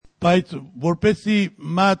Բայց որպեսի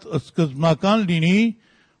մատ սկզբնական լինի,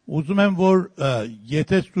 ուզում եմ որ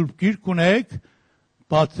եթե Սուրբ Գիրք ունեք,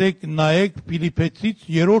 բացեք նայեք Փիլիպեցից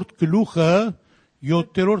 3-րդ գլուխը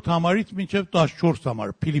 7-րդ համարից մինչև 14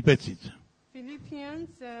 համար Փիլիպեցից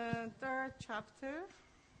Philippians, third chapter.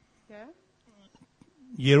 Yeah.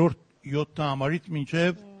 3-րդ 7 համարից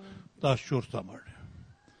մինչև 14 համար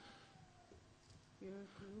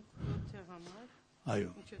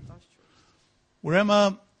Այո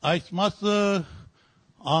Ուրեմն այս մասը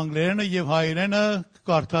անգլերենը եւ հայերենը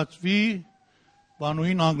կկարդացվի,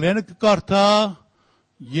 բանուին անգլերենը կկարդա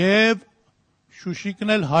եւ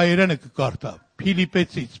Շուշիկն էլ հայերենը կկարդա։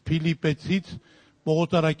 Փիլիպեցից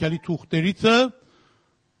Պողոս Արաքյալի թուղթերիցը,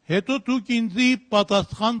 հետո դուք ինձի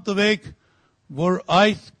պատասխան տվեք, որ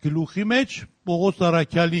այս գլուխի մեջ Պողոս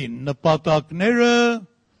Արաքյալի նպատակները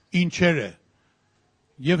ինչեր է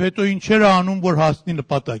եւ հետո ինչեր է անում, որ հասնի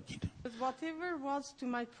նպատակին։ Whatever was to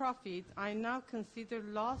my profit, I now consider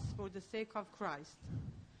loss for the sake of Christ.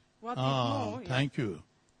 What is more? Thank you.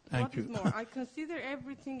 What is more? I consider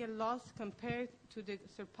everything a loss compared to the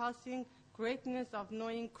surpassing greatness of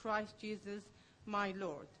knowing Christ Jesus, my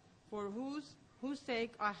Lord, for whose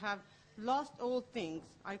sake I have lost all things.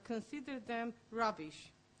 I consider them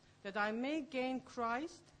rubbish, that I may gain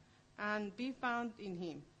Christ and be found in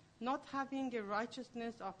him, not having a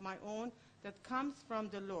righteousness of my own that comes from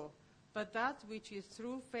the law, but that which is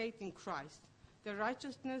through faith in Christ, the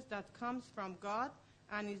righteousness that comes from God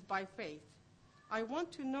and is by faith. I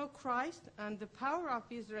want to know Christ and the power of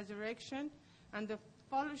his resurrection and the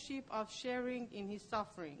fellowship of sharing in his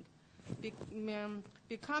suffering,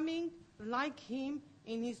 becoming like him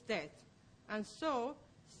in his death, and so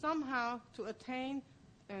somehow to attain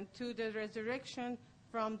to the resurrection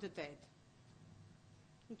from the dead.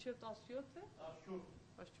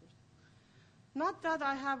 Not that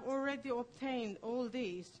I have already obtained all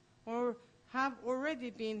these or have already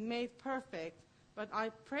been made perfect, but I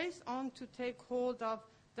press on to take hold of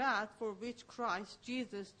that for which Christ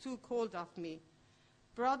Jesus took hold of me.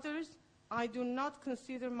 Brothers, I do not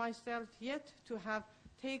consider myself yet to have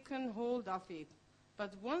taken hold of it,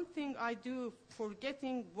 but one thing I do,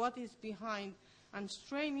 forgetting what is behind and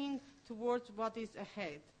straining towards what is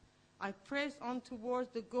ahead. I press on towards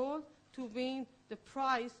the goal to win the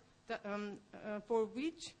prize for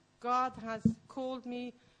which God has called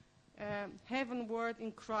me heavenward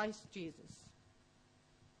in Christ Jesus.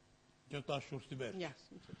 Yes.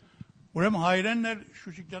 Ուրեմն հայրենն էլ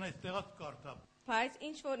Շուշիկյան այստեղած կարդա։ Բայց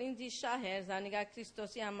ինչ որ ինձ շահ էր զանիգա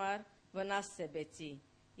Քրիստոսի համար վնաս սեբեցի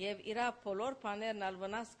եւ իրա բոլոր բաներն ալ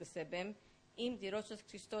վնաս կսեբեմ իմ Տիրոջս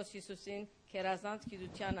Քրիստոս Հիսուսին քերազանց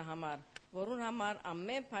գիտությանը համար, որուն համար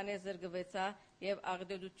ամեն բանը զրկվեցա եւ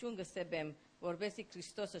աղդեդություն կսեբեմ, որբեսի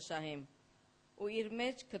Քրիստոսը շահեմ ու իր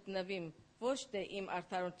մեջ գտնվիմ, ոչ թե իմ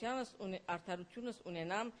արդարությունս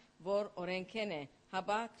ունենամ, որ օրենքեն է,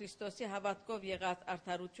 հաբա Քրիստոսի հավատքով եղած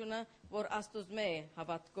արդարությունը, որ Աստուծո է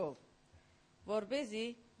հավատքով, որբեսի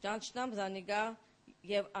ճանչնամ զանիգա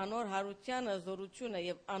եւ անոր հարությանը զորությունը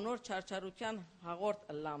եւ անոր չարչարության հաղորդ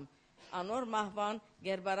ըլլամ, անոր մահվան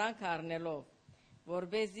գերբարանք առնելով,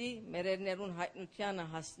 որբեսի մերերներուն հայտնությանը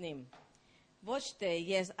հասնիմ։ Ոչ թե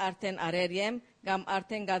ես արդեն արեր եմ կամ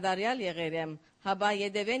արդեն գադարյալ եղեր եմ, հաբա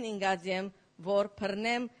յետևեն ինգած եմ, որ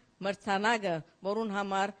բռնեմ մրցանակը, որուն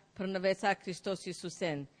համար բռնվեցա Քրիստոս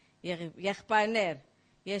Հիսուսեն։ Եղբայրներ,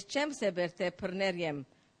 ես չեմ սեբեր թե բռներ եմ,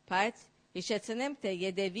 բայց հիշեցնեմ թե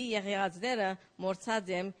յետևի եղածները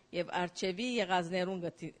մորցած եմ եւ արջևի եղածներուն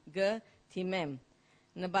գտիմեմ։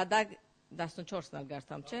 Նպատակ 14-ն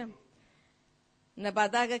գարտամ, չէ՞։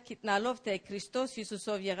 Նպատակը գտնալով թե Քրիստոս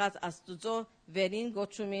Հիսուսով եղած Աստուծո վերին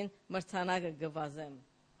գոչումին մրցանակը գվազեմ։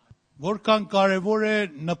 Որքան կարևոր է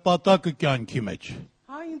նպատակը կյանքի մեջ։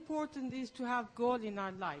 How important is to have goal in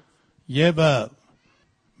our life? Եվ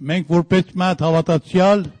մենք որպես մատ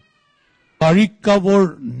հավատացյալ բարիք կա որ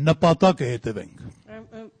նպատակը հետևենք։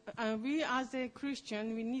 We as a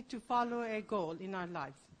Christian we need to follow a goal in our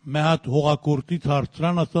life. Մի հատ հողակորտից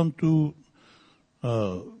հարցրան ասան դու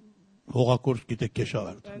հողակորտ գիտեք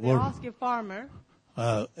կեշավարտ։ They ask a farmer.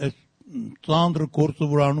 Այս ծանրը կորսը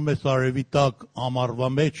որ անում ես արևի տակ ամառվա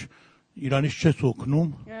մեջ Իրանից չես օգնում։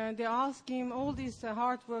 They ask him all this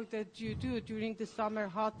hard work that you do during the summer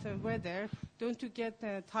hot weather, don't you get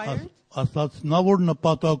tired? Ասած նա որ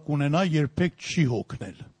նպատակ ունենա երբեք չի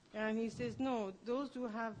հոգնել։ And he says no, those who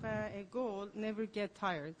have a goal never get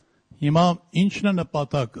tired. Հիմա ինչն է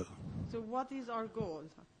նպատակը։ So what is our goal?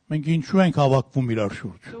 Մենք ինչու ենք հավաքվում իրար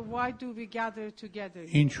շուրջ։ So why do we gather together?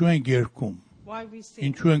 Ինչու ենք երգում։ Why we sing?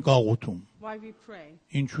 Ինչու ենք աղոթում։ Why we pray?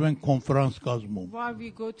 Ինչու ենք կոնֆերանս կազմում։ Why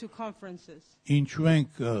we go to conferences? Ինչու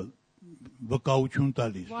ենք վկայություն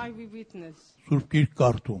տալիս, why we witness, Սուրբ Գիրք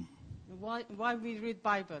կարդում։ why we read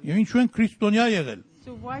Bible. Եվ ինչու են քրիստոնյա եղել։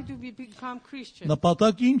 So why do we become Christian?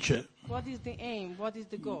 Նպատակը ինչ է What is the aim? What is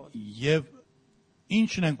the goal? եւ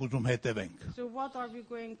ինչն ենք ուզում հետևենք։ So what are we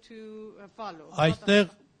going to follow? Այստեղ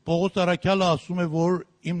Պողոս Արաքյալը ասում է, որ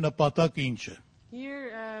իմ նպատակը ինչ է։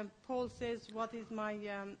 Here Paul says, what is my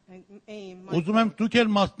aim? My Ուզում եմ goal? դուք էլ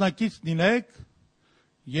մասնակից լինեք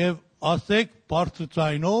եւ ասեք բարձր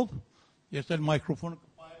ձայնով, ես էլ մայքրոֆոնը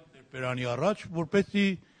կպայեմ ձեր բերանի առաջ, որպեսզի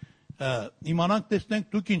իմանանք տեսնենք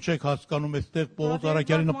դուք ինչ եք հասկանում այստեղ Պողոս But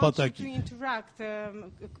Արաքյալի everyone wants նպատակի։ to interact,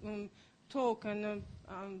 talk, and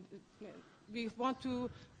we want to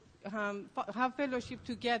have fellowship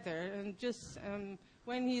together. And just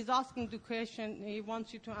when he's asking the question, he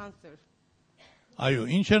wants you to answer. Այո,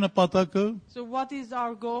 ինչ է նպատակը։ So what is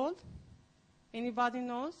our goal? Anybody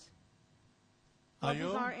knows? What is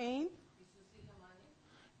Այո, our aim?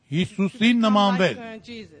 Հիսուսին Become նմանվել։ like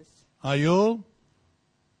Jesus. Այո,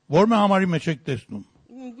 ո՞ր մե համարի մեջ եք տեսնում։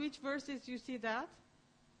 In which verses you see that?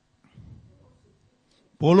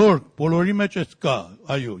 Բոլորի մեջ էս կա,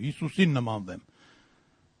 այո, Հիսուսին նմանվեմ։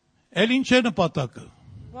 Էլ ինչ է նպատակը։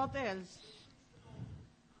 What else?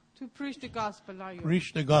 To preach the gospel, are you?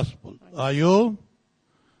 Preach the gospel։ Այո,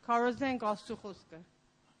 Քարոզենք Աստծո խոսքը։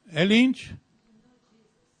 էլ ինչ։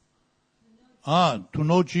 To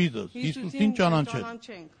know Jesus։ Հիսուսին ճանաչել։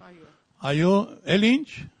 ճանաչենք, այո։ Այո, էլ ինչ։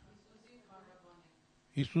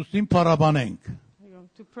 Հիսուսին փառաբանենք։ Այո,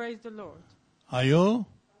 to praise the Lord. Այո։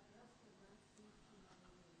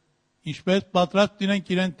 Ինչպես պատրաստ լինենք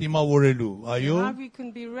իրեն դիմավորելու։ Այո։ How we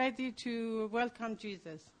can be ready to welcome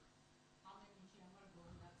Jesus.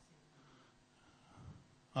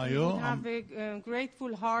 Այո, We have a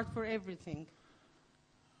grateful heart for everything.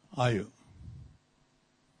 այո։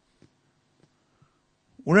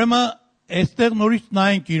 Ուրեմն այստեղ նորից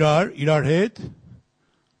նայենք իրար հետ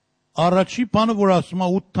առաջի բանը որ ասում է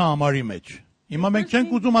 8 համարի մեջ։ Հիմա մենք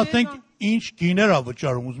չենք ուզում ասենք ինչ գիներ է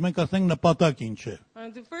վճարում, ուզում ենք ասենք նպատակ ինչ է։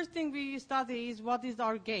 And the first thing we study is what is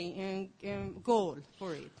our goal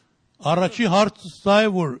for it. Առաջի հարցը սա է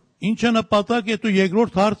որ ինչ է նպատակ, հետո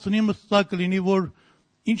երկրորդ հարցն իմը սա կլինի որ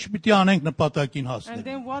ինչ պիտի անենք նպատակին And հասնենք։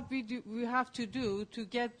 then what we have to do to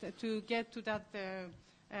get to that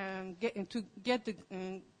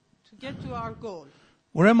to get to our goal.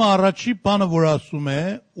 Ուրեմն առաջի բանը որ ասում է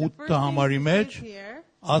The 8 first thing համարի it մեջ says here,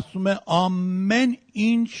 ասում է ամեն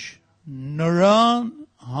ինչ նրան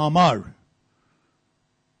համար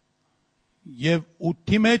եւ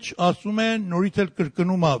 8-ի մեջ ասում է նորից էլ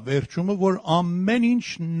կրկնում է վերջումը որ ամեն ինչ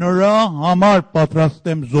նրա համար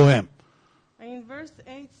պատրաստ եմ զոհեմ in verse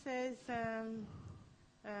 8 says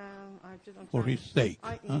for his sake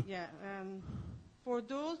for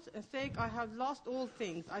those sake I have lost all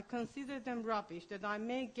things. I consider them rubbish that I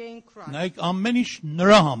may gain Christ. նայեք ամեն ինչ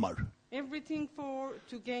նրա համար Everything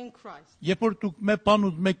to gain Christ. երբ որ դուք մի բան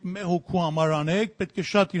ուզում եք մի հոգու համար անեք պետք է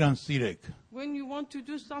շատ իրան սիրեք When you want to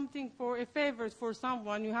do something for a favor for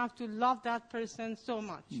someone, you have to love that person so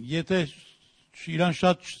much. եթե իրան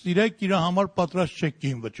շատ սիրեք իր համար պատրաստ չեք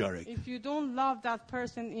գին վճարեք If you don't love that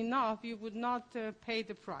person enough, you would not pay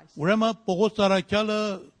the price. Ուրեմն Պողոս Արաքյալը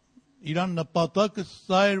իրան նպատակը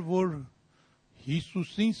սա էր որ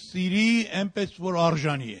Հիսուսին սիրի այնպես որ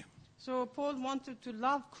արժանի է So Paul wanted to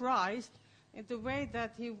love Christ in the way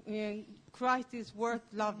that Christ is worth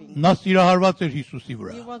loving. Նա սիրահարված էր Հիսուսի He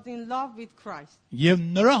վրա was in love with Christ. եւ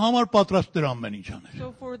նրա համար պատրաստ էր ամեն ինչ անել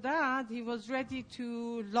So for that, he was ready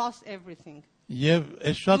to lose everything. եւ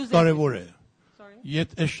այս շատ Lose կարեւոր է Sorry.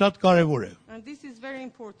 այս շատ կարեւոր է And this is very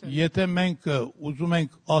important. եթե մենք ուզում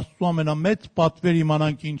ենք Աստծո ամենամեծ պատվեր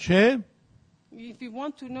իմանանք ինչ է If you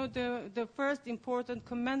want to know the first important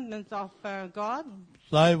commandments of God,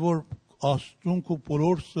 սա է որ Աստծուն քո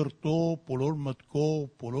բոլոր սրտով, բոլոր մտքով,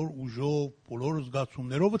 բոլոր ուժով, բոլոր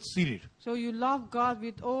զգացումներով սիրիր so you love God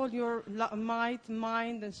with all your might,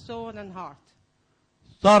 mind, and soul and heart.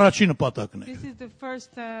 Սա առաջին նպատակն է This is the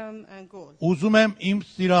first goal. Ուզում եմ իմ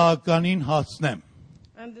սիրահականին հասնեմ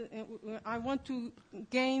And I want to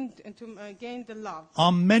gain the love.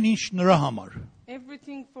 ամեն ինչ նրա համար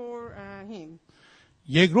Everything for him.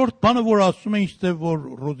 Երկրորդ բանը որ ասում է ինչտեղ որ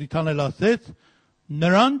Ռոզիթան էլ ասեց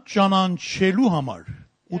նրան ճանաչելու համար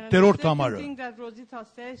And 8-րդ the second համարը thing that Rosita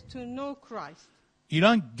says, to know Christ.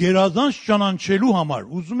 իրան գերազանց ճանաչելու համար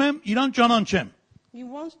ուզում եմ իրան ճանաչեմ He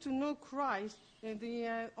wants to know Christ,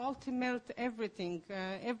 the ultimate everything.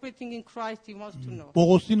 Everything in Christ he wants to know.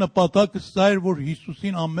 Պողոսի նպատակը սա էր որ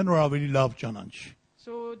Հիսուսին ամեն օր ավելի լավ ճանաչի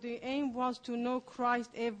So the aim was to know Christ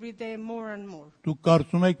every day more and more. Դուք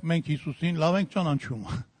կարծում եք մենք Հիսուսին լավ ենք ճանաչում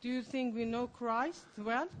Do you think we know Christ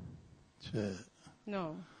well? Չէ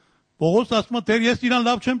No. Պողոս ասում է, «Դեռ ես իրան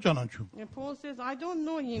լավ չեմ ճանաչում»։ And Paul says, I don't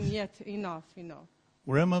know him yet enough,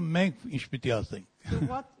 Ուրեմն մենք ինչ պիտի ասենք։ So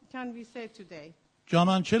what can we say today?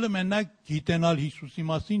 Ճանաչելը մենակ գիտենալ Հիսուսի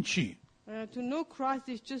մասին չի։ To know Christ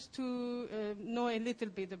is just to know a little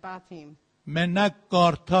bit about him. Մենակ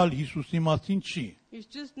կարդալ Հիսուսի մասին չի։ It's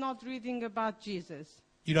just not reading about Jesus.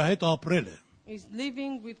 Իր հետ ապրել է։ It's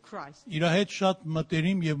living with Christ. Իր հետ շատ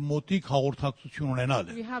մտերիմ եւ մոտիկ հաղորդակցություն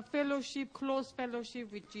ունենալ է։ We have fellowship, close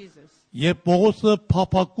fellowship with Jesus. Եվ Պողոսը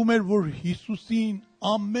փափակում էր, որ Հիսուսին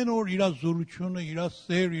ամեն օր իր զորությունը, իր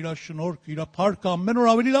սեր, իր շնորհք, իր փառքը ամեն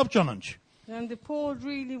օր ավելի լավ ճանաչի։ And Paul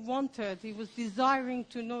really wanted, he was desiring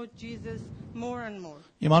to know Jesus more and more.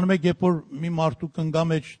 Իմանում եք, երբ որ մի մարդու կնգա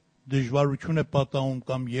մեջ դժվարություն է պատահում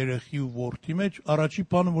կամ երեխի ու որդի մեջ, առաջի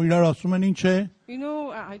բանը որ իրար ասում են ինչ է։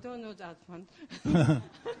 I don't know that one.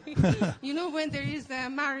 When there is a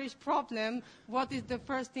marriage problem, what is the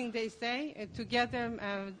first thing they say? Together,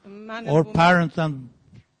 man and Or woman, parents and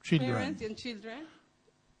children. parents and children,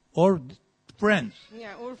 Or friends.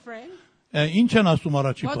 or friends. Ինչ են ասում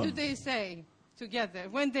առաջի What do բանը։ they say together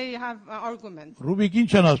when they have an argument? Ռուբիկ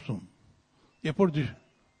ինչ են ասում։ Երբ որ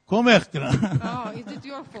կոմեղ կրան։ Oh, is it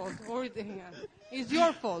your fault? Or it's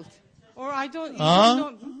your fault? Or I don't, you Ah.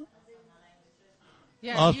 don't know.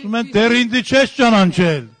 Yeah, Ասում են դեռ ինձ չես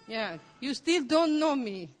ճանաչել։ yeah, you still don't know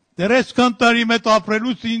me. Դեռ այսքան տարի մեծ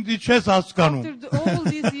ապրելուց ինձ չես հասկանում։ After all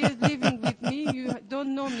these years living with me, you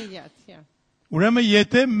don't know me yet. Yeah. Ուրեմն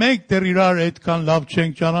եթե մենք դեռ իրար այդքան լավ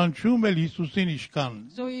չենք ճանաչում, էլ Հիսուսին իշքան։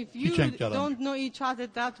 So if you Kiçen çalan. don't know each other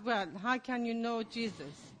that well, how can you know Jesus?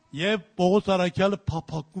 Եվ Պողոս Արաքյալը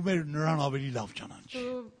փափակում էր նրան ավելի լավ ճանաչի։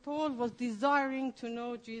 So Paul was desiring to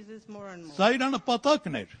know Jesus more and more. Սա իր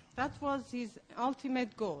նպատակն էր։ That was his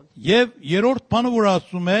ultimate goal. Եվ երրորդ բանը որ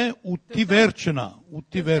ասում է, 8-ի վերջն է,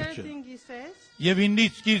 8-ի The third վերջը։ thing he says, Եվ 9-ի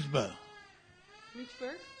սկիզբը, which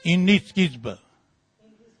verse? 9-ի սկիզբը։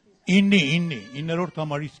 9-րդ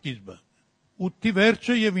համարի սկիզբը։ 8-ի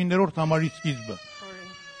վերջը եւ 9-րդ համարի սկիզբը։ Sorry.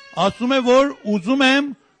 Ասում է, որ ուզում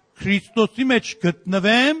եմ Քրիստոսի մեջ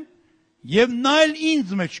գտնվեմ եւ նա էլ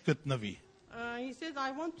ինձ մեջ գտնվի։ He says,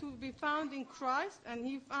 I want to be found in Christ, and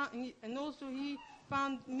and also he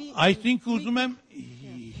found me. Այսինքն ուզում եմ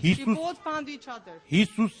We Հիսուս both found each other.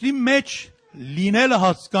 Հիսուսի մեջ լինելը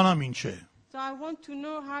հասկանամ ինչ է։ So I want to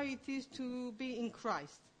know how it is to be in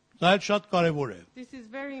Christ. Դա էլ շատ կարեւոր է։ This is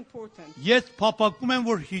very important. Ես փափակում եմ,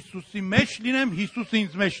 որ Հիսուսի մեջ լինեմ, Հիսուսը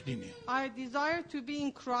ինձ մեջ լինի։ I desire to be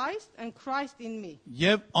in Christ and Christ in me.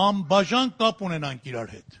 Եվ անբաժան կապ ունենանք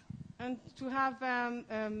իրար հետ։ And to have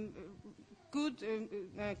good,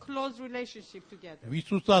 close relationship together.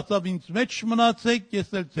 Հիսուսը ասավ ինձ մեջ մնացեք,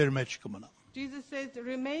 ես էլ ձեր մեջ կմնամ։ Jesus says,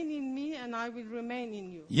 remain in me and I will remain in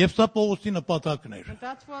you. Եվ սա Պողոսի նպատակն էր։ And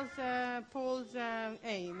that was Paul's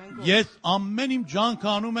aim and goal. Ես ամեն իմ ջանք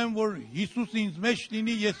անում եմ, որ Հիսուսը ինձ մեջ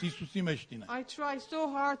լինի, ես Հիսուսի մեջ լինեմ։ I try so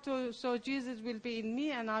hard so Jesus will be in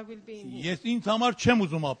me and I will be in him. Ես ինձ համար չեմ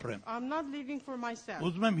ուզում ապրեմ։ I'm not living for myself.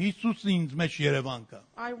 Ուզում եմ Հիսուսը ինձ մեջ Երևան կա։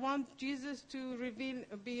 I want Jesus to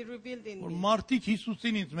be revealed in Որ me. մարդիկ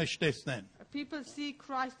Հիսուսին ինձ մեջ տեսնեն։ People see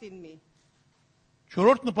Christ in me.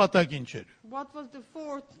 Չորրորդ նպատակ ինչ էր։ What was the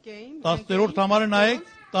fourth game? 10-րդ համարը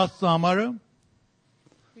նայեք, 10 համարը,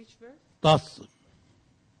 Which verse? 10։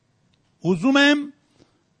 Ուզում եմ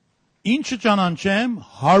ինչը ճանաչեմ,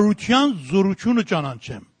 հարության զորությունը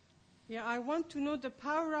ճանաչեմ։ Yeah, I want to know the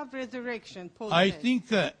power of resurrection, Paul says.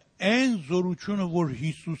 Այսինքն այն զորությունը, որ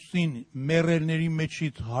Հիսուսին մեռելների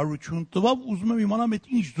մեջից հարություն տվավ, ուզում եմ իմանամ այդ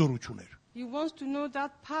ինչ զորություն էր։ He wants to know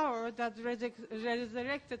that power that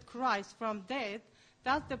resurrected Christ from death.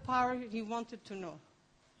 That's the power he wanted to know.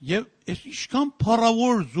 Եվ այս ինչքան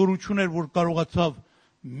փառավոր զորություն էր, որ կարողացավ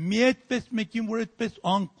մի այդպես մեկին, որ այդպես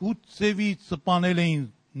անկուտ ծևի սպանել էին,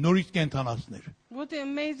 նորից կենթանացներ։ What an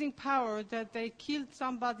amazing power that they killed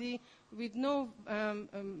somebody with no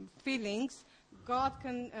feelings. God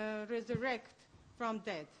can resurrect from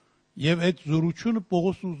death. Եվ այդ զորությունը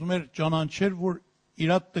Պողոս ուզում էր ճանաչել, որ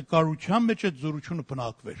իր տկարության մեջ այդ զորությունը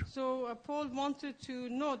բնակվեր։ So Paul wanted to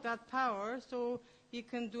know that power so he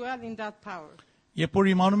can dwell in that power. Երբ որ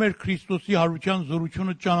իմանում էր Քրիստոսի հարության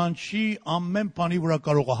զորությունը ճանաչի, ամեն բանի վրա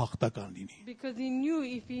կարող է հաղթական լինի։ Because he knew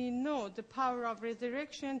if he know the power of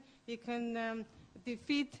resurrection, he can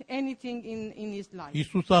defeat anything in his life.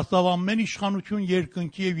 Հիսուս ասավ ամեն իշխանություն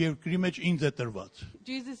երկնքի եւ երկրի մեջ ինձ է տրված։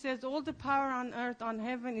 Jesus says all the power on earth, on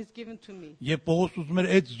heaven is given to me. Եվ Պողոս ուզում էր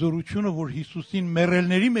այդ զորությունը, որ Հիսուսին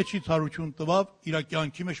մեռելների մեջից հարություն տվավ, իր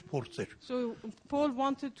կյանքի մեջ փորձեր։ So Paul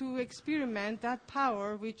wanted to experiment that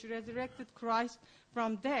power which resurrected Christ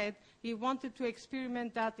from death. He wanted to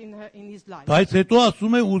experiment that in his life. Բայց հետո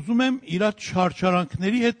ասում է, ուզում եմ իր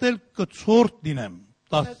չարչարանքների հետ էլ կցորդ լինեմ,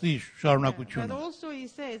 10-ի But շարունակությունը։ also he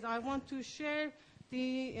says, I want to share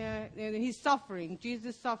his suffering,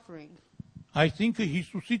 Jesus' suffering. Այսինքն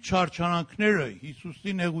Հիսուսի չարչարանքները,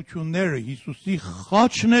 Հիսուսի նեղությունները, Հիսուսի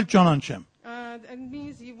խաչն էլ ճանաչեմ։ It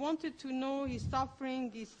means he wanted to know his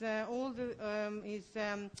suffering, his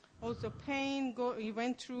also pain he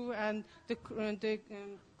went through, and the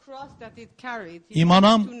cross that it carried. He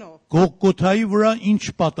Իմանամ wanted to know Գողգոթայի վրա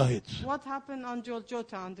ինչ պատահեց։ what happened on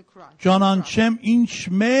Golgotha on the cross. Ճանաչեմ ինչ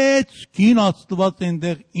մեծ կին Աստված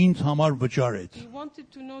այնտեղ ինձ համար վճարեց։ He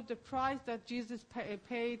wanted to know the price that Jesus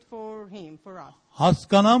paid for him, for us.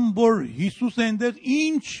 Հասկանամ, որ Հիսուս այնտեղ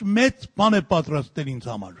ինչ մեծ բան է պատրաստել ինձ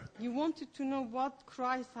համար։ He wanted to know what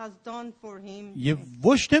Christ has done for him. Եվ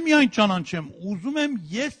ոչ թե միայն ճանաչեմ, ուզում եմ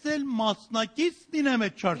ես էլ մասնակից լինեմ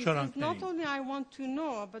այդ It is not չարչարանքներին։ only I want to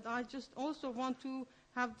know, but I just also want to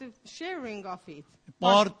have the sharing of it.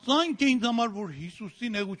 Բարձանք է ինձ համար, որ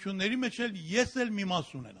Հիսուսի նեղությունների մեջ էլ ես էլ մի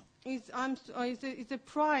մաս ունենամ։ It's a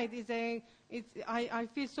pride. I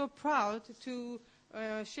feel so proud to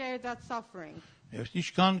share that suffering. Եվ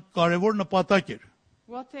ինչքան կարևոր նպատակ էր։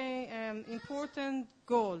 What a important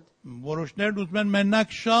goal. Որոշներն ուզում են մենակ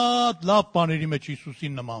շատ լավ բաների մեջ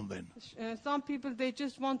Հիսուսին նմանվեն։ Some people, they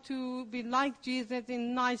just want to be like Jesus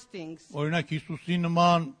in nice things. Օրինակ Հիսուսի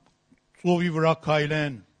նման ծովի վրա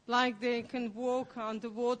քայլեն, Like they can walk on the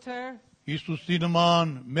water. Հիսուսի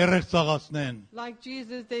նման մեռեր ծաղացնեն, Like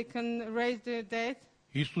Jesus, they can raise the dead.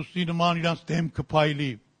 Հիսուսի նման իրանց դեմքը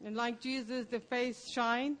փայլի, And like Jesus, the face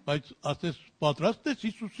shine. բայց ասես պատրաստ ես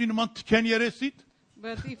Հիսուսի նման թքեն երեսիդ,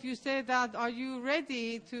 But if you say that, are you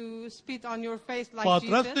ready to spit on your face like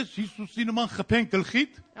պատրաստ Jesus? ես Հիսուսի նման խփեն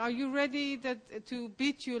գլխիդ, Are you ready to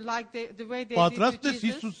beat you like the way they պատրաստ did ես to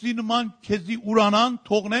Jesus? Հիսուսի նման քեզի ուրանան,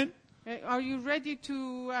 թողնեն, Are you ready to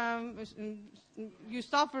you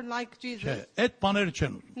suffer like չէ, Jesus? այդ բաները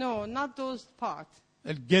չեն ուզում։ No, not those parts.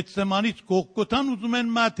 Էլ Գեթսեմանից Գողգոթան ուզում են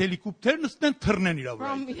մատ հելիկոպտեր նստեն թռնեն իրա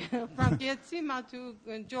վրա։ From Gethsemane to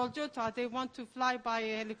Golgotha, they want to fly by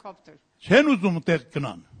a helicopter. Չեն ուզում տեղ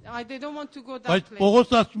գնան։ They don't want to go that Բայց place.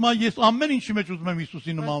 Պողոս ասում է ես ամեն ինչի մեջ ուզում եմ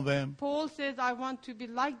Հիսուսի նմանվեմ։ Paul says, I want to be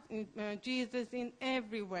like Jesus in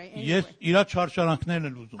every way. Ես իր չարչարանքներն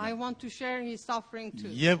էլ ուզում I եմ։ want to share his suffering too.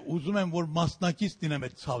 Եվ ուզում եմ որ մասնակից լինեմ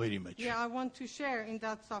այդ ցավերի մեջ։ Yeah, I want to share in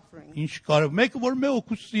that suffering. Ինչ կարող մեկը որ მე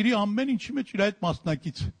օգուտ սիրի ամեն ինչի մեջ իր այդ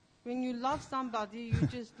մասնակից։ When you love somebody, you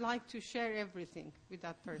just like to share everything with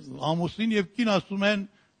that person. Ամուսին եւ կին ասում են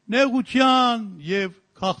նեղության եւ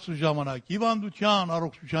քաղցու ժամանակ, հիվանդության,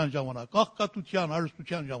 առողջության ժամանակ, աղքատության,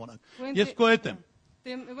 հարստության ժամանակ։ Ես քո հետ եմ։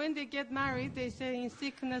 When they get married, they say in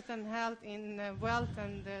sickness and health, in wealth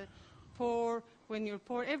and poor. When you're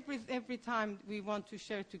poor, every time we want to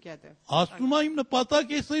share together. Ասում եմ իմ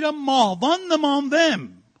նպատակը ես իր մահվան նմանվեմ։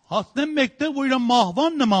 Հասնեմ մեկտեղ որ իր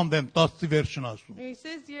մահվան նմանվեմ 10-ի վերջին ասում։ He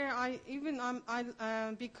says here,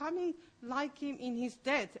 I'm becoming like him in his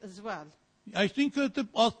death as well. Այսինքն դե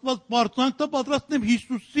Աստված բարձրանք տա պատրաստեմ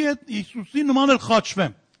Հիսուսի հետ Հիսուսի նման էլ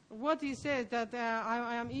խաչվեմ։ What he says that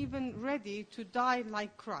I am even ready to die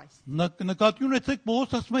like Christ. Նկատի ունեցեք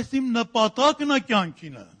Պողոս ասում է իմ նպատակն է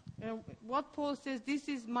կյանքինը։ What Paul says, this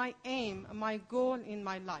is my aim, my goal in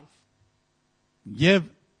my life. Եւ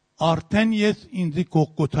արդեն ես ինձ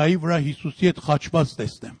Գողգոթայի վրա Հիսուսի հետ խաչված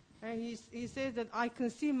տեսնեմ։ He says that I can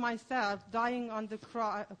see myself dying on the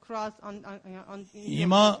cross on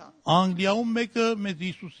Հիմա Անգլիայում մեկը մեծ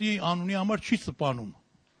Հիսուսի անունի համար չի սպանում։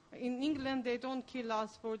 In England, they don't kill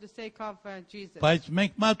us for the sake of Jesus. Բայց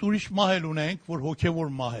մենք մատ ուրիշ մահ էլ ունենք, որ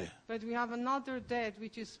հոգևոր մահ է, But we have another death,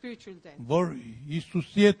 which is spiritual death. որ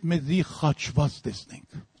Հիսուսի հետ մեզի խաչված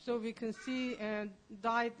տեսնենք։ So we can see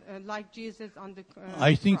died like Jesus on the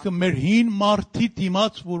Այսինքն մեր հին մարդի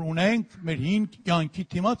դիմաց, որ ունենք, մեր հին կյանքի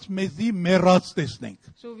դիմաց մեզի մեռած տեսնենք։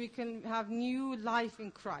 So we can have new life in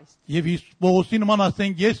Christ. Եվ Պողոսի նման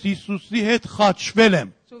ասենք, ես Հիսուսի հետ խաչվել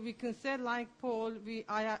եմ։ So we can say like Paul,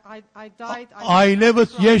 I died.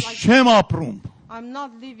 Այլևս ես չեմ ապրում, I'm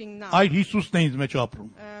not living now, այլ Հիսուսն է ինձ մեջ ապրում։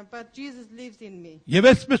 but Jesus lives in me. Եվ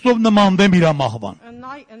այսպեսով նմանվեմ իր մահվան։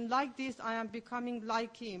 And like this, I am becoming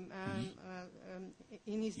like him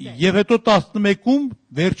in his death. Եվ հետո 11-ում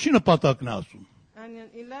վերջի նպատակն է ասում,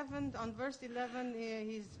 And on verse 11,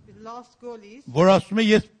 his last goal is, որ ասում է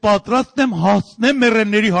ես պատրաստ եմ հասնեմ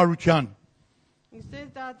մեռելների հարության։ he says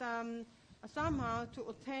that somehow to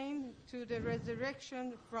attain to the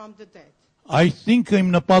resurrection from the dead. Այսինքն իմ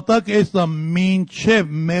նպատակը էսա մինչև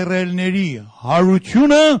մեռելների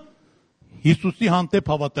հարությունը Հիսուսի հանդեպ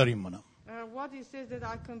հավատարիմ մնամ։ What he says that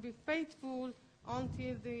I can be faithful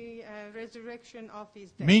until the resurrection of his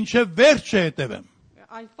death. Մինչև վերջը հետևեմ։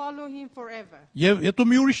 I follow him forever. Եվ հետո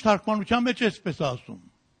մի ուրիշ թարգմանության մեջ էսպես ասում։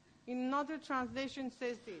 In another translation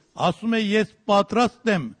says this. Ասում է ես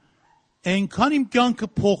պատրաստ եմ այնքան իմ կյանքը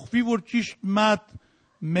փոխվի, որ ճիշտ մատ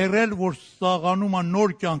մերել, որ սաղանում է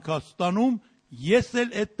նոր կյանք ստանում, ես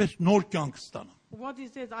էլ այդպես նոր կյանք ստանամ։ What he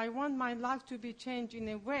says, I want my life to be changed in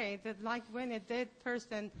a way that like when a dead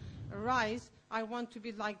person rise, I want to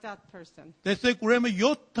be like that person. Տեսեք, ուրեմն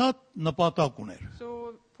 7 նպատակ ուներ։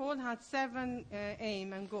 So Paul had 7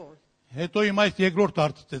 aim and goals. Հետո իմ այս երկրորդ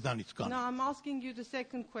հարցը ձեզանից կան։ Now I'm asking you the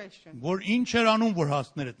second question. Որ ինչ էր անում, որ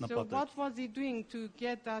հասներ այդ So նպատակին։ what was he doing to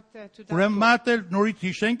get that to that Ուրեմն goal? մատ էլ նորից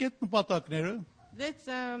հիշենք այդ նպատակները։ Let's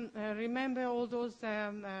remember all those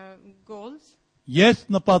goals. Ես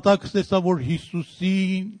նպատակս տեսա, որ Հիսուսի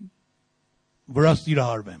վրա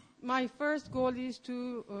սիրահարվեմ։ My first goal is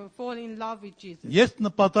to fall in love with Jesus. Ես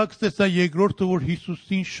նպատակս տեսա երկրորդը, որ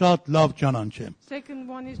Հիսուսին շատ լավ ճանաչեմ։ Second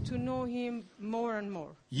one is to know him more and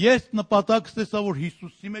more. Ես նպատակս տեսա, որ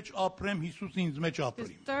Հիսուսի մեջ ապրեմ, Հիսուսը ինձ մեջ The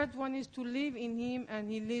ապրի։ third one is to live in him and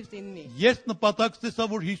he lives in me. Ես նպատակս տեսա,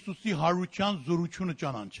 որ Հիսուսի հարության զորությունը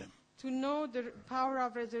ճանաչեմ։ To know the power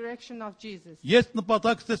of resurrection of Jesus. Ես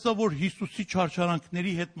նպատակս տեսա, որ Հիսուսի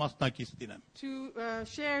չարչարանքների հետ մասնակից լինեմ։ To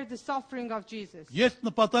share the suffering of Jesus. Ես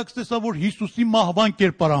նպատակս տեսա, որ Հիսուսի մահվան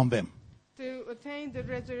կերպարանվեմ։ To attain the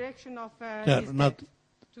resurrection of Yeah, his not- death.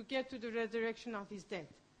 To get to the resurrection of his death.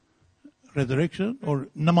 Resurrection or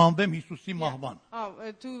նմանվեմ Հիսուսի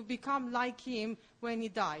մահվան։ To become like him when he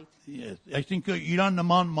died. Yes, այսինքն իրան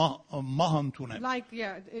նման մահ ընդունեմ։ Like,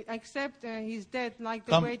 accept his death like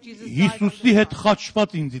the Կամ way Jesus died. On Հիսուսի the հետ cross.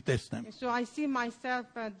 խաչված ինձ տեսնեմ։ So I see myself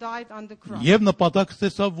died on the cross. Եվ նպատակս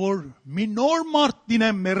տեսա, որ մի նոր մարդ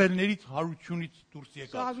լինեմ մեռելներից հարությունից դուրս So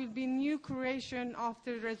I եկած։ will be new creation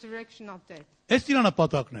after resurrection of death. Այս իր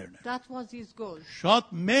նպատակներն են։ That was his goal.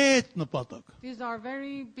 Շատ մեծ նպատակ։ These are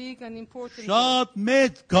very big and important goals. Շատ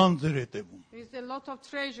մեծ գանձեր հետևում։ There's a lot of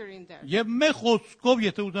treasure in there. Եվ մեր խոսքով,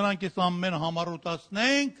 եթե ուզենանք այս ամեն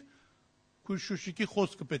համառոտացնենք, քույր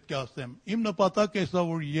խոսքը պետք է ասեմ։ Իմ նպատակը էսա,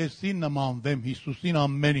 որ եսի նմանվեմ Հիսուսին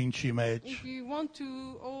ամեն ինչի մեջ։ If you want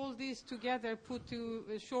to all this together put to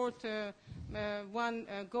a short one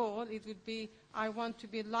goal, it would be I want to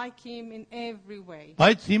be like him in every way.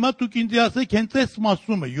 Բայց հիմա դուք ինձ ասեք, հենց այս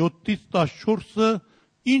մասումը 7-ից 14-ը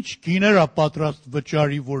ինչ գիներ է պատրաստ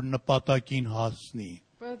վճարի, որ նպատակին հասնի։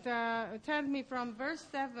 But tell me from verse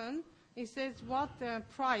 7, it says what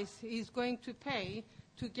price he's going to pay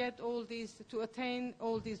to get all these, to attain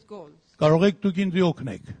all these goals. Կարող եք դուք ինձ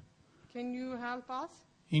օգնեք։ Can you help us?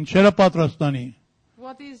 Ինչերը պատրաստանի։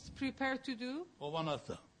 What is prepared to do?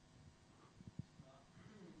 Ովանասը։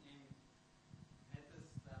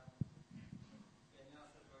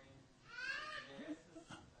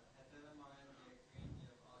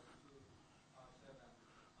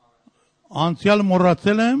 Անցյալ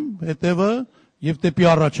մոռացել եմ, հետևը եւ դեպի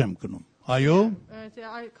առաջ եմ գնում։ Այո։ So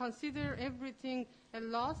I consider everything a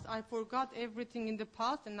loss. I forgot everything in the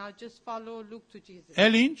past and I just follow, look to Jesus.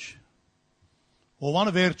 Էլ ինչ։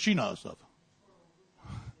 Հովանը վերջին ասավ։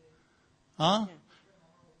 Հա։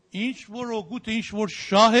 Ինչ որ օգուտ, ինչ որ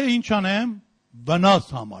շահ է, ինչ անեմ, վնաս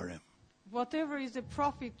համարեմ։ Whatever is a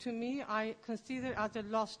profit to me, I consider as a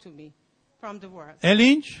loss to me from the world. Էլ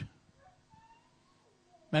ինչ։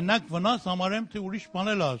 Մենակ վնաս համարեմ, թե ուրիշ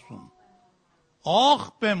բան էլ ասում։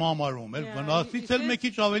 Աղբ եմ համարում, էլ Yeah, վնասից it էլ մի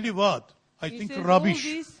քիչ ավելի վատ։ I He think says, rubbish։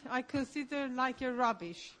 all this I consider like a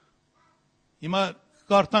rubbish. Հիմա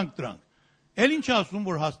կարդանք դրանք։ Էլ ինչ ասում,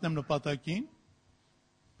 որ հասնեմ նպատակին։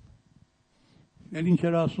 Էլ ինչ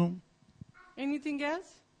էր ասում։ Anything else?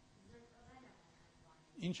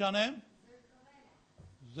 Ինչ անեմ։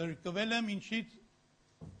 Զրկվել եմ ինչից։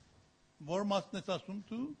 Որ մասն ես ասում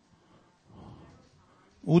դու։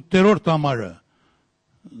 8-րդ համարը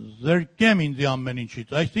զրկեմ ինձ ամեն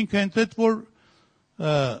ինչից, այսինքն հենց այդ որ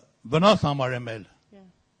վնաս համարեմ էլ, Yeah.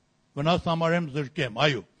 վնաս համարեմ զրկեմ,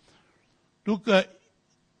 այո, դուք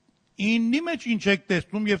 9-ի մեջ ինչ եք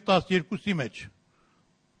տեսնում և 12-ի մեջ,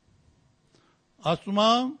 ասում է,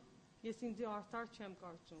 Ես ինձ արդար չեմ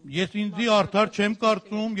կարծում. ես ինձի արդար չեմ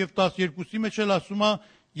կարծում և 12-ի մեջ էլ ասում է,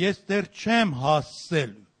 ես դեռ չեմ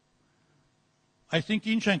հասել, այսինքն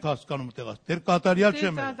ինչ ենք հասկանում տեղած, դեռ կատարյալ Says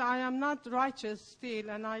չեմ that էլ, I am not righteous still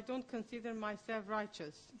and I don't consider myself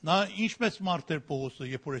righteous. նա ինչպես մարդ էր Պողոսը,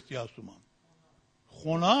 երբ որ էսի ասում է,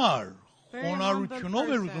 խոնար, Very humble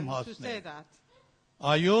խոնարությունով էր person ուզում to say հասնել, that.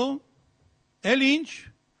 այո, էլ ինչ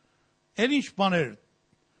բաներ,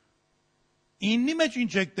 9-ի մեջ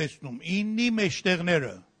ինչ եք տեսնում, 9-ի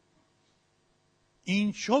մեջտեղները,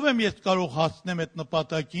 ինչով եմ ես կարող հասնեմ այդ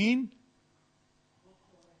նպատակին,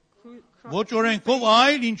 ոչ օրենքով,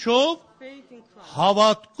 այլ ինչով, Faith in Christ.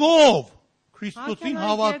 հավատքով, How Քրիստոսին can I get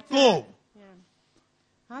հավատքով, there?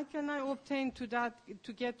 Yeah. How can I obtain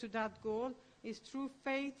to get to that goal? Is through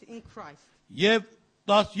faith in Christ. Եվ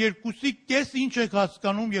 12-ի կես ինչ եք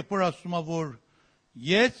հասկանում, երբ որ ասում է, որ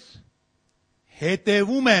ես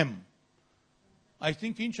հետևում եմ,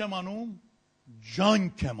 այսինքն ինչ եմ անում,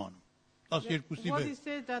 ջանք եմ անում։ 12-ի What վեր։ he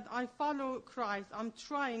says that I follow Christ. I'm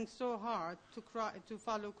trying so hard to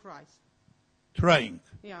follow Christ. Trying։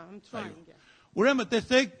 Yeah, I'm trying. Yeah. Ուրեմն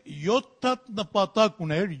տեսեք 7 հատ նպատակ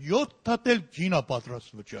ուներ, 7 հատ էլ ջինա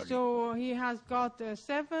պատրաստ վճարի։ So he has got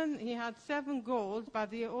 7. He had 7 goals,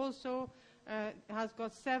 but he also has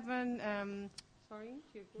got 7. Sorry.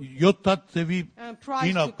 7 հատ ծևի Price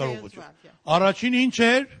ջինա to pay կարող as վճարի։ well. Yeah. Առաջին ինչ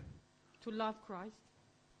էր։ To love Christ.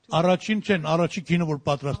 Առաջին չեն, առաջի քինը որ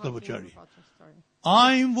պատրաստ է վճարի։ Sorry.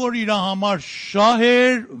 Այն որ իր համար շահ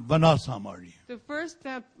էր, վնաս համարի։ The first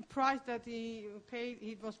price that he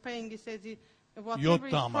was paying, he says, whatever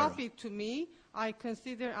is Yottamara. profit to me, I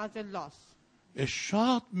consider as a loss. Է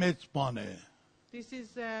շատ մեծ բան է։ This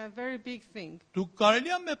is a very big thing. Դու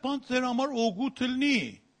կարելի է մի բան ձեր համար օգուտ լինի,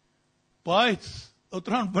 բայց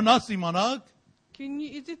օտրան վնաս իմանաք,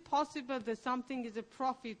 Is it possible that something is a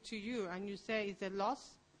profit to you and you say it's a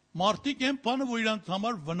loss? մարդիկ են բանը, որ իրանց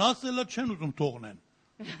համար վնասելը չեն ուզում թողնեն։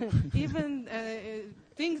 Even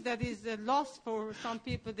things that is a loss for some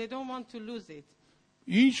people, they don't want to lose it.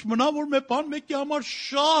 Ինչ մնա որ մի բան մեկի համար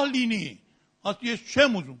շահ լինի, ասի ես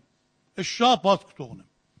չեմ ուզում, ես շահ բաց կթողնեմ։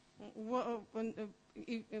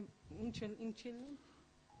 In Chile?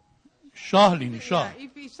 Շահ լինի, Yeah, շահ։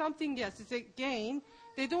 if something else is a gain,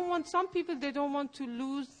 they don't want. Some people they don't want to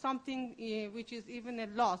lose something which is even a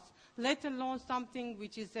loss, let alone something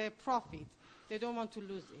which is a profit. They don't want to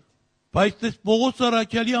lose it. Բայց դες Պողոս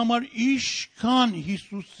Արաքյալի համար իշքան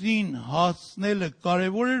Հիսուսին հասնելը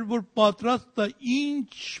կարևոր էր, որ պատրաստ է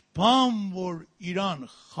ինչ բան, որ իրան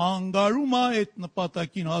խանգարում է այդ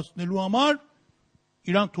նպատակին հասնելու համար,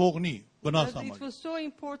 իրան թողնի վնաս But it համար։ was so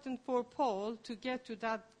important for Paul to get to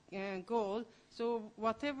that goal. So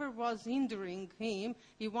whatever was hindering him,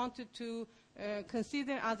 he wanted to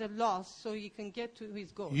consider as a loss, so he can get to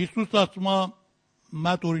his goal. Հիսուս ասում է,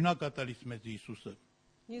 մատ օրինակ է տալիս մեզ Հիսուսը։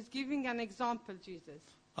 He's giving an example, Jesus.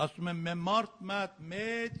 Ասում եմ, մե մարդ մատ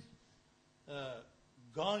մեծ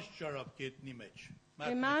գանջ ճարավ գետնի մեջ։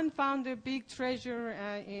 A man found a big treasure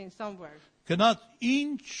in somewhere. Գնաց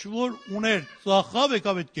ինչ որ ուներ, ծախավ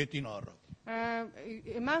եկավ այդ գետին առավ։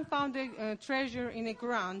 A man found a treasure in a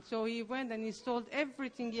ground, so he went and he sold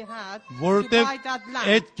everything he had to Որովհետև buy that land.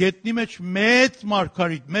 այդ գետնի մեջ մեծ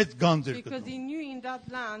մարգարիտ, մեծ գանձ էր Because գտնում։ he knew in that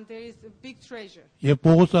land there is a big treasure. Եվ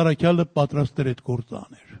Պողոս Արաքյալը պատրաստ էր այդ գործը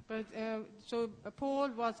անել։ But so Paul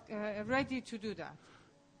was ready to do that.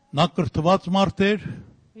 Նա կրթված մարդ էր,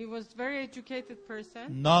 He was a very educated person.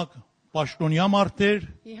 նա պաշտոնյա մարդ էր,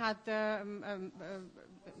 He had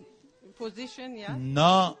position, yeah.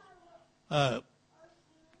 նա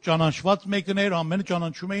ճանաչված մեկն էր, ամենը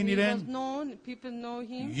ճանաչում էին He was իրեն, known, people know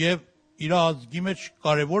him. եւ իր ազգի մեջ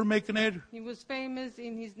կարևոր մեկն էր, He was famous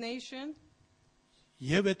in his nation.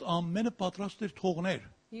 եւ այդ ամենը պատրաստ էր թողներ,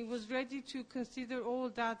 He was ready to consider all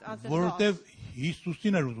that as a որովհետեւ loss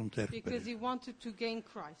Հիսուսին էր ուզում ձեռք because բերել։ he wanted to gain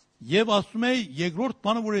Christ. Եվ ասում է երկրորդ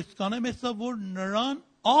բանը, որ ես կանեմ, էսա որ նրան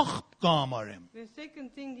աղբ կհամարեմ։ The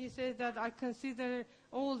second thing he says that I consider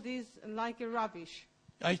all this like a rubbish.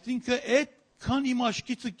 Այսինքն այդ քան իմ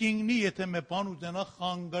աշկիցը կինգնի, եթե մի բան ուզենա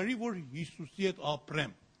խանգարի, որ Հիսուսի հետ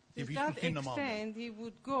ապրեմ։ To Եվ that Հիսուսին նմանեմ։ extent, he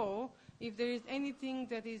would go if there is anything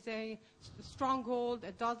that is a stronghold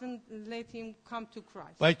that doesn't let him come to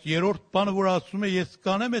Christ. Բայց երրորդ բանը, որ ասում է, ես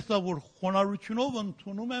կանեմ, էսա որ խոնարհությունով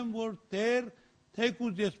ընդունում եմ, որ Տեր,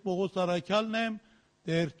 թեկուզ ես Պողոս Արաքյալն եմ,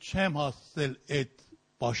 Տեր չեմ հասել այդ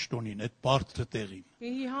պաշտոնին, այդ բարձր տեղին։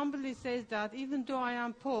 He humbly says that even though I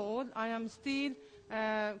am Paul, I am still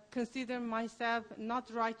consider myself not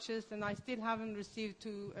righteous and I still haven't received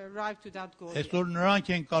to arrive to that goal. yet. Այսօր նրանք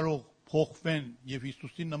են կարող փոխվեն եւ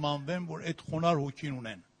Հիսուսին նմանվեն, որ այդ խոնարհ հոգին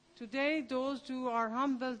ունեն։ Today, those who are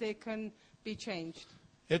humble, they can be changed.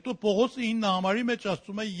 Հետո Պողոսը 9 համարի մեջ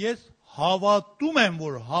ասում է, ես հավատում եմ,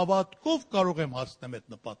 որ հավատքով կարող եմ հասնեմ այդ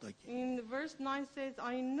նպատակին։ In verse 9 says,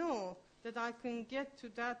 I know that I can get to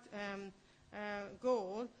that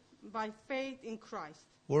goal by faith in Christ.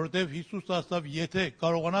 Որովհետև Հիսուս ասավ, եթե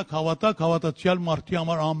կարողանաք հավատալ, հավատացյալ մարդի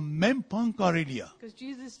համար ամեն բան կարելի է։ Because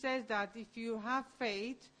Jesus says that if you have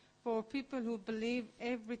faith, For people who believe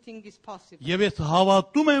everything is possible. Եվ ես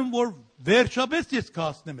հավատում եմ, որ վերջապես ես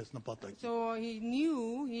կհասնեմ այս նպատակին, So he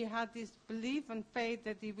knew, he had this belief and faith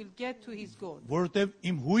that he will get to his goal. որովհետև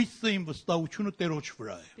իմ հույսը, իմ վստահությունը Տերոջ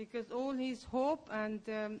վրա է։ Because all his hope and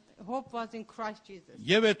hope was in Christ Jesus.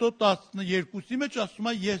 Եվ հետո 12-ի մեջ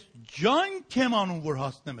ասում է, ես ջանք եմ անում, որ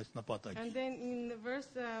հասնեմ այս And նպատակին։ then in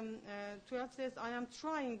verse 12 says, I am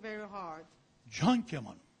trying very hard. Ջանք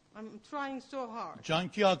եմ անում։ I'm trying so hard.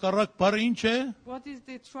 Ջանքի հակառակ բառը ինչ է։ What is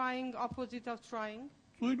the trying, opposite of trying?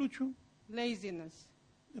 Ծույլություն։ Laziness.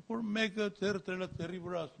 Երբ որ մեկը ձեռը դրել է ձեռի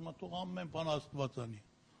վրա, ասում է, թող ամեն բան Աստված անի։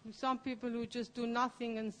 Some people who just do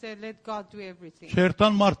nothing and say, let God do everything.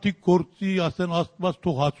 Չերտան մարդիկ գործի, ասեն Աստված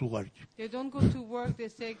թող հաց ուղարկի։ They don't go to work, they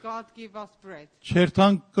say, God give us bread.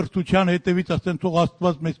 Չերտան կրթության հետևից, ասեն թող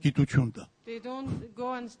Աստված մեզ գիտություն տա։ They don't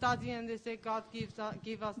go and study and they say, God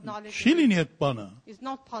give us knowledge. Չի լինի այդ բանը։ It's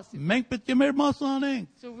not possible. Մենք պետք է մեր մասը անենք։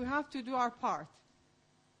 So we have to do our part.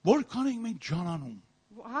 Որքան ենք մենք ջանանում։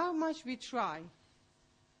 How much we try.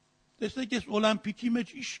 Տեսեք, ես Օլիմպիկի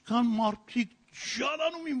մեջ ինչքան մարդիկ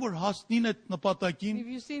ջանանում են, որ հասնին այդ նպատակին։ If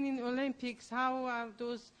you've seen in Olympics how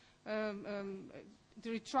those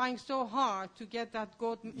they're trying so hard to get that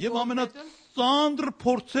gold Եվ medal. ամենածանր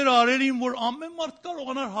փորձերը արելին, որ ամեն մարդ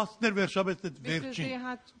կարողանար հասնել վերջապես այդ Because they վերջին։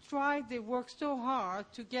 had tried, they worked so hard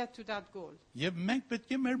to get to that goal. Եվ մենք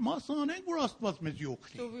պետք է մեր մասը անենք, որ Աստված մեզ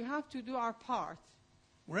օգնի։ So we have to do our part.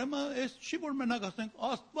 Ուրեմն այս չի որ մենակ ասենք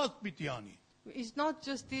Աստված պիտի անի։ It's not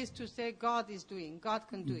just this to say God is doing, God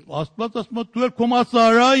can do it. Աստված ասում է դու էլ քո մասը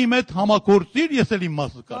արա, իմ հետ համակորձիր, ես էլ իմ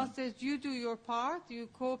մասը God կանեմ։ says, you do your part, you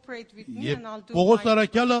cooperate with me Եվ and I'll do Պողոս mine.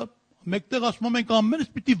 Արաքյալը մեկտեղ ասում է մենք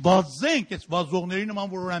ամենից պիտի վազենք այս վազողների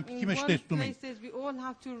նման, որ Օլիմպիկի In մեջ one տեսնում place ենք։ says we all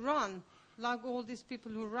have to run, like all these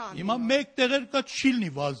people who run. Հիմա մեկտեղ էլ կա չի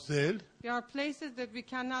լինի վազել, There are places that we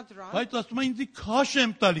cannot run, բայց ասում է ինձ քաշ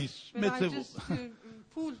եմ տալիս but I մեծ just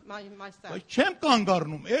pull myself. Բայց չեմ կանգ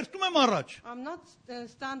առնում, երթում եմ առաջ։ I'm not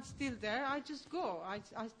stand still there, I just go,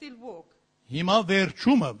 I still walk. Հիմա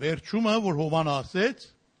վերջումը, որ Հովանը ասեց,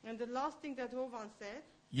 And the last thing that Hovan said,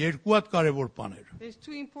 երկու հատ կարևոր բաներ։ there's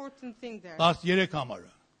two important things there. 13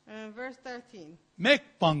 համարը։ Verse 13. Մեկ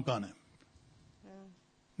բան կանեմ։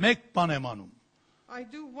 Մեկ բան եմ անում։ I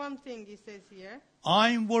do one thing, he says here.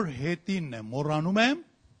 Այն որ հետինն է, մոռանում եմ,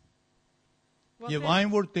 եւ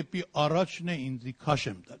այն որ դեպի առաջն է, ինձի քաշ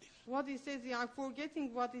եմ տալիս։ What he says here, I'm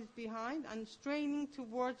forgetting what is behind and straining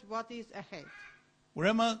towards what is ahead.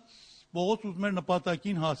 Ուրեմն Պողոս ուզում էր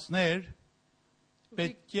նպատակին հասներ,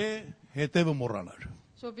 պետք է հետևը մոռանար։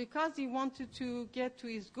 So because he wanted to get to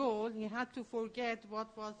his goal, he had to forget what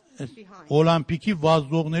was behind. Օլիմպիկի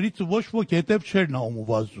վազողներից ոչ ոք հետև չէր նայում ու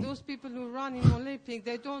վազում։ Those people who run in Olympic,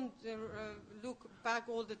 they don't look back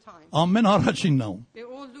all the time. Ամեն առաջին նայում։ They're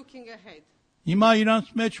all looking ahead. Հիմա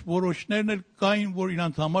իրանց մեջ որոշներն էլ կային, որ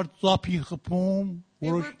իրանց համար ծափի խփում,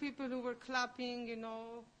 There were որոշ people who were clapping, you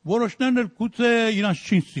know. որոշներն էլ գուցե իրանց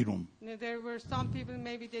չին սիրում։ There were some people,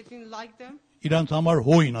 maybe they didn't like them. Իրանց համար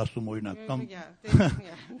հոյին ասում օրինակ կամ Yeah,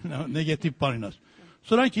 yeah. նեգատիվ բանին ասում։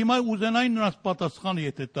 Սրանք հիմա ուզենային նրանց պատասխանը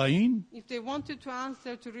եթե տային, If they wanted to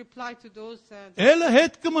answer, to reply to those, ելը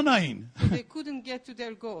հետ կմնային։ they couldn't get to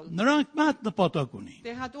their goal. Նրանք մի հատ նպատակ ունի։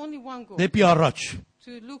 They had only one goal, Դեպի առաջ,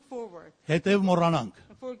 to look forward, հետև մոռանանք։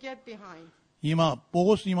 forget behind. Հիմա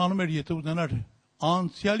Պողոս իմանում էր, եթե ուզենար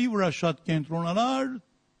անցյալի վրա շատ կենտրոնանար,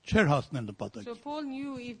 չէր հասնել So նպատակին։ Paul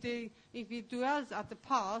knew if he dwells at the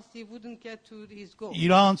past, he wouldn't get to his goal.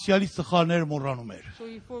 Իր անցյալի սխալները մոռանում էր։ So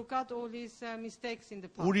he forgot all his mistakes in the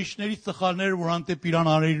past. Ուրիշների սխալները, որ անտեպ իրան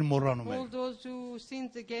արերին մոռանում All էր։ those who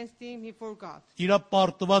sinned against him, he forgot. Իր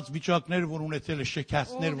պարտված վիճակները, որ ունեցել է, All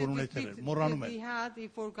շքացներ, որ the ունեցել էր, defeats մոռանում that էր։ he had, he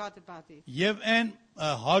forgot about it. Եվ այն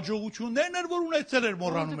հաջողություններն էր, որ ունեցել էր, All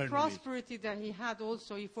մոռանում the էր։ նույնիսկ։ prosperity that he had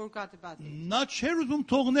also, he forgot about it. Նա չէր ուզում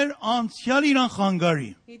թողներ անցյալը իրան խանգարի։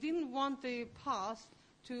 He didn't want the past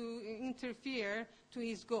to interfere to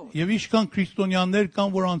his goal. Եվ ինչքան քրիստոնյաներ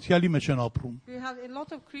կան, որ անցյալի մեջ են ապրում, We have a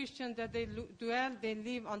lot of Christians that they they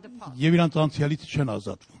live on the past. եւ իրանց անցյալից չեն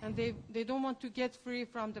ազատվում։ And they don't want to get free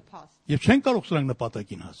from the past. Եվ չեն կարող սրանք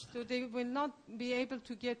նպատակին հասնել։ So they will not be able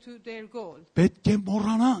to get to their goal. Պետք է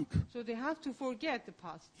մոռանանք։ So they have to forget the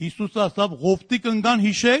past. Հիսուսը ասավ Ղովտի կնգան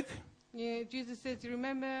հիշեք, Yeah, Jesus says,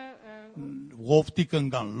 remember Ղովտի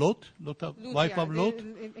կնգան Լոտ, Lut, wife yeah, of Lot,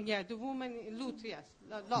 yeah, the woman Lut, yes.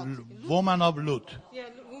 Lot. Lut? woman of Lot, Yeah,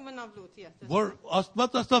 woman of Lut, yes. that's որ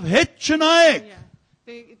Աստված ասավ հետ չնայեք,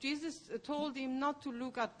 Yeah. Jesus told him not to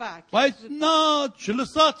look at back. բայց նա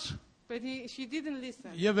չլսած But she didn't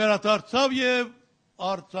listen. եւ վերադարձավ եւ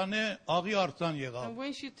արցանե, աղի արցան եղավ։ And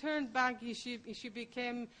when she turned back, she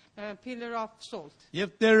became a pillar of salt.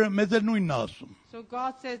 Եվ Տերը մեզ էլ նույնն է ասում։ So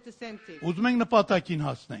God says the same thing. Ուզում ենք նպատակին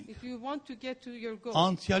հասնենք, If you want to get to your goal,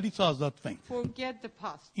 անցյալից ազատվենք։ forget the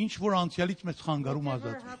past. Ինչ որ անցյալից մեզ խանգարում Whatever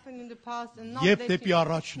ազատվենք։ happened in the past and not Եվ դեպի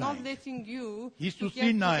առաջ not նայենք։ letting you to Հիսուսին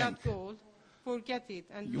get to նայենք։ that goal, forget it.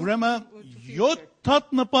 And look Ուրեմն to future. 7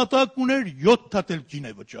 հատ նպատակ ուներ, 7 հատ էլ ջին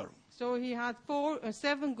է վճարում։ So he had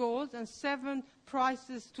 7 goals and 7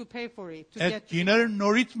 prices to pay for it. To Այդ get to it. ջիները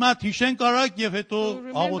նորից մատ հիշենք արագ եւ հետո So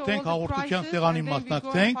remember all աղոթենք the հաղորդության prices, սեղանին and then we go and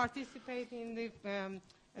մասնակցենք։ participate in the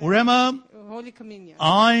Ուրեմն Holy Communion.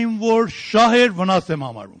 այն որ շահեր վնաս եմ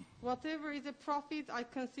համարում։ Whatever is a profit, I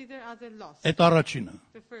consider as a loss. Այդ առաջինը։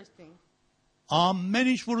 The first thing. Ամեն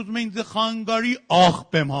ինչ որ ուզում եմ ինձ խանգարի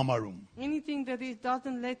աղբ եմ համարում։ Anything that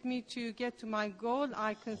doesn't let me to get to my goal,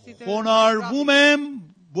 I consider Խոնարհվում եմ,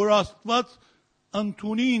 որ Աստված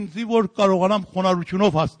ընդունի ինձ, որ կարողանամ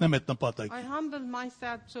խոնարհությունով հասնեմ այդ նպատակին։ I humble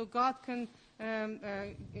myself so God can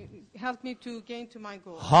help me to gain to my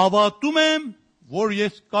goal. Հավատում եմ, որ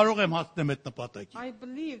ես կարող եմ հասնեմ այդ նպատակին։ I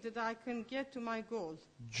believe that I can get to my goal.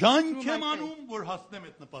 Ջանք եմ անում, որ հասնեմ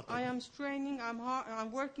այդ I նպատակին։ am straining,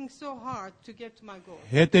 I'm working so hard to get to my goal.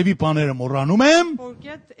 Հետևի բաները մոռանում եմ,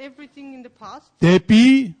 Forget everything in the past,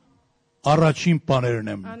 դեպի առաջին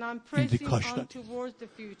բաներն եմ and I'm ինձ pressing on քաշտած։ towards the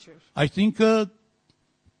future. Այսինքն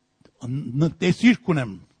տեսիրք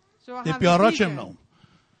ունեմ, So I դեպի have a առաջ եմ vision. նայում։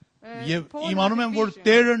 Paul Եվ had իմանում a եմ, որ vision.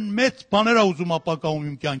 Տերը մեծ բաներ է ուզում ապակաում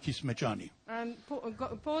իմ կյանքիս մեջ անի։ And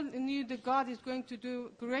Paul knew that God is going to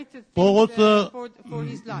do greater things Պողոսը for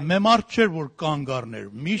his life. մեմարդ չէր, որ կանգ առներ,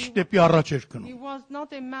 միշտ դեպի առաջ էր He գնում։ was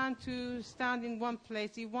not a man to stand in one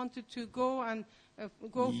place. He wanted to go and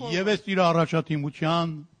go Եվ forward. ես իր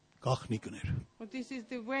առաջադիմության գաղտնիքն էր։ But this is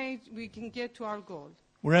the way we can get to our goal.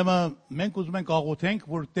 Ուրեմն մենք ուզում ենք աղոթենք,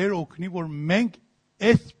 որ Տեր օգնի, որ մենք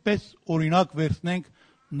այսպես օրինակ վերցնենք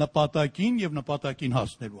նպատակին եւ նպատակին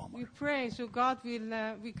հասնելու համար։ We pray so God will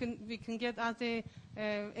we can get as a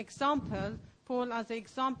example, Paul as an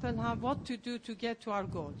example how what to do to get to our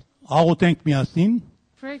goal. Աղոթենք միասին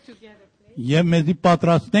Pray together, please. եւ մեզի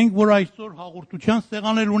պատրաստենք, որ այսօր հաղորդության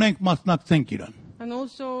սեղանել ունենք մասնակցենք իրան։ And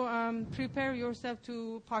also prepare yourself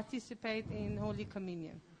to participate in Holy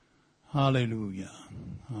Communion. Հալելույա,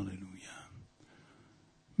 հալելույա։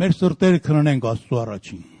 Մեր սրտերը քննենք Աստծո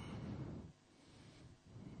առաջին։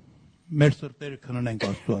 Մեր սրտերը քննենք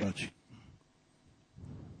Աստծո առաջին։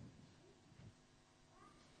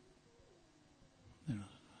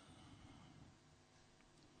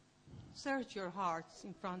 Search your hearts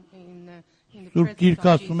in the Սուրբ presence Գիրքը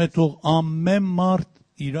of ասում է Jesus. թող ամեն մարդ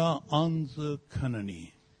իր անձը քննի։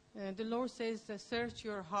 The Lord says, search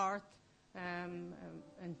your heart and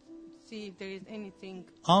see if there is anything.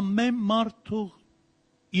 Ամեն մարդ թող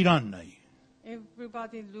իրան նայի։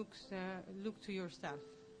 Everybody look to yourself.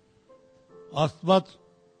 Աստված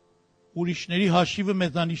ուրիշների հաշիվը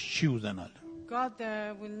մեզանից չի ուզենալ։ God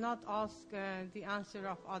will not ask the answer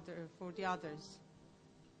of for the others.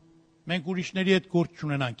 Մենք ուրիշների հետ գործ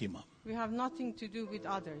չունենանք հիմա։ We have nothing to do with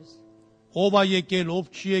others. Ով է եկել, ով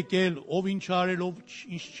չի եկել, ով ինչ արել, ով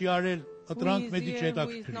ինչ չի arել, Who ըտրանք is մեզի here, who is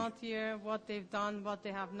չհետաքրքրի։ not here, what they've done, what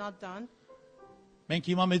they have not done. Մենք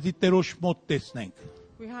հիմա մեզի Տերոջ մոտ տեսնենք։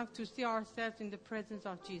 We have to see ourselves in the presence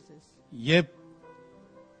of Jesus. Եվ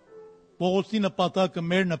Պողոսի նպատակը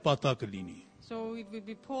մեր նպատակը լինի։ So it will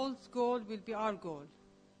be Paul's goal, will be our goal.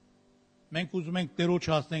 Մենք ուզում ենք Տերոջ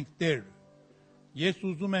ասենք Տեր, ես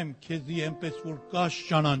ուզում եմ քեզի այնպես որ կաշ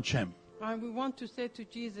ճանաչեմ։ And we want to say to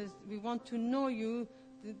Jesus, we want to know you,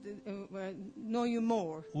 know you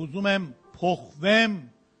more. Ուզում եմ փոխվեմ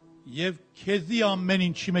եւ քեզի ամեն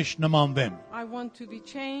ինչի մեջ նմանվեմ։ I want to be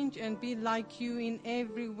changed and be like you in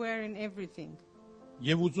everywhere and everything.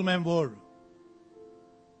 Եվ ուզում եմ որ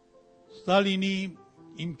սա լինի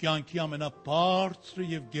իմ կյանքի ամենաբարձրը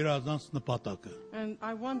եւ գերազանց նպատակը։ And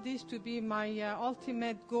I want this to be my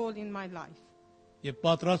ultimate goal in my life. Եվ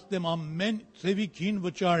պատրաստ եմ ամեն ծևիկին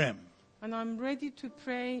վճարեմ։ And I'm ready to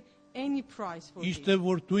pay any price for Իսկ it.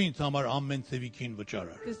 որ դու ինձ համար ամեն ծևիկին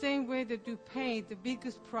վճարար։ The same way that you paid the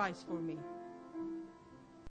biggest price for me.